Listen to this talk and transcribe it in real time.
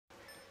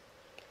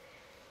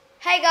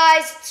Hey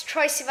guys, it's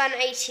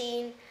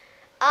TroyeSivan18.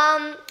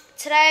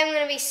 Today I'm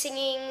going to be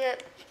singing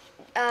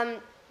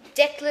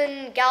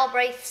Declan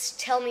Galbraith's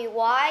Tell Me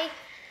Why.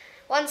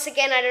 Once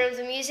again, I don't have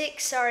the music,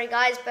 sorry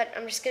guys, but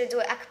I'm just going to do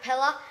it a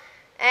cappella.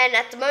 And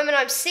at the moment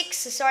I'm sick,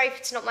 so sorry if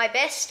it's not my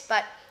best,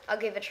 but I'll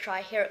give it a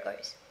try. Here it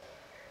goes.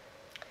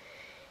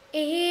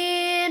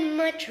 In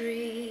my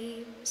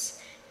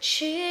dreams,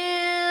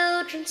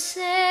 children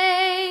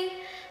sang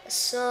a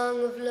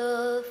song of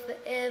love for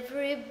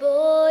every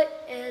boy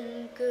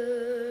and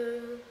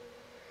girl.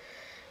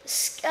 The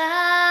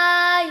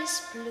sky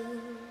is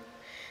blue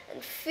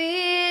and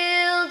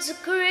fields are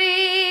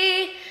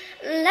green,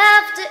 and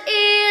laughter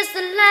is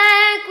the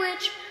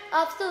language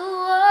of the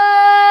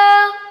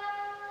world.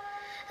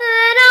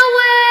 Then I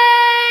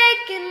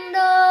wake and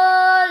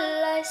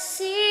all I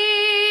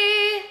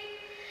see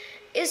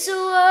is a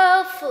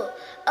world full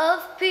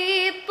of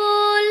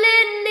people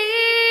in need.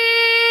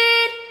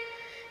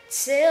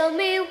 Tell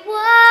me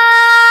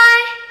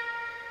why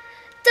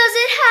does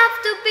it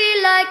have to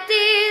be like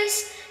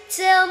this?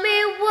 Tell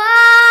me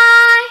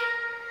why.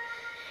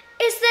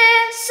 Is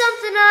there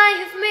something I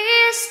have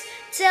missed?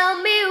 Tell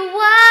me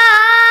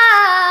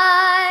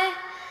why.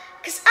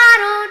 'Cause I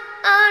don't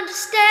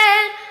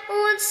understand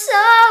when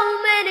so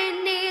many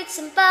need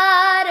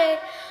somebody.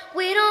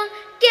 We don't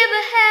give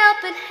a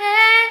helping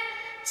hand.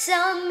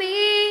 Tell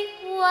me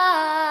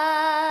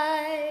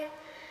why.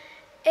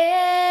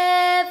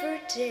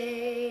 Every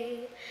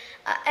day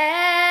I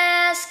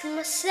ask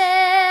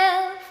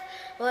myself,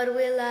 what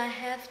will I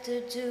have to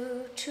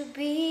do to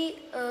be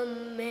a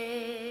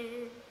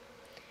man?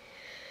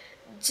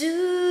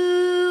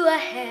 Do I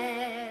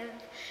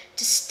have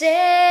to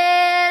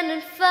stand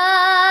and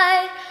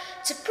fight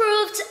to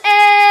prove to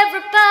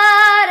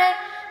everybody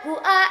who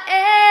I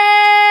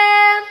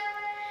am?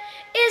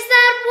 Is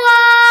that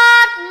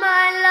what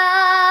my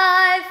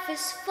life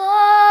is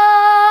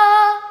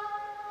for?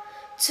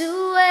 To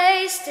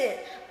waste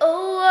it, a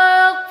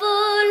world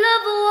full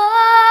of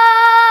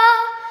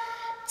war.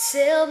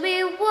 Tell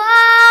me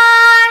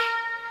why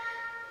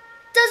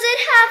does it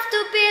have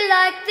to be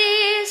like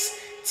this?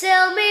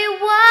 Tell me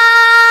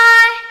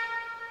why.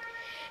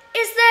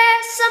 Is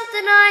there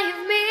something I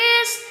have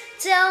missed?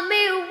 Tell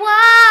me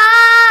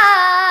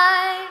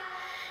why.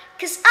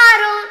 'Cause I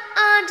don't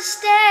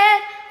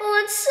understand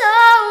when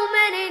so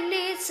many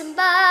need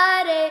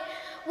somebody.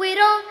 We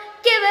don't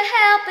give a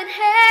helping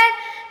hand.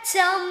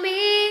 Tell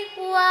me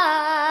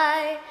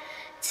why.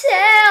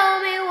 Tell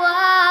me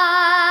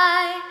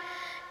why.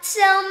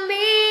 Tell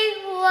me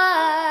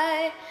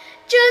why.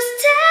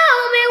 Just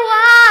tell me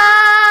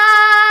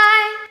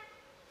why.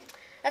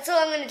 That's all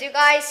I'm going to do,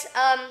 guys.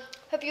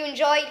 Hope you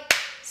enjoyed.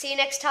 See you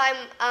next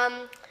time.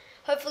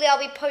 Hopefully I'll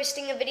be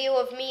posting a video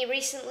of me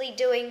recently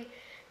doing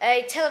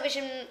a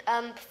television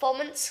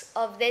performance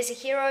of There's a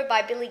Hero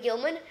by Billy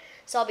Gilman.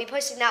 So I'll be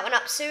posting that one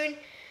up soon.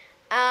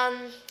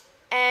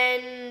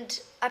 And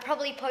I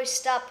probably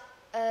post up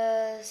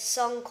a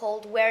song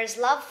called Where Is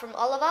Love from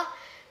Oliver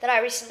that I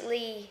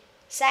recently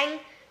sang,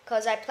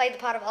 because I played the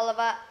part of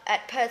Oliver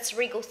at Perth's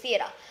Regal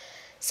Theatre.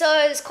 So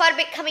there's quite a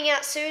bit coming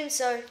out soon,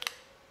 so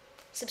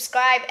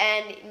subscribe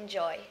and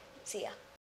enjoy. See ya.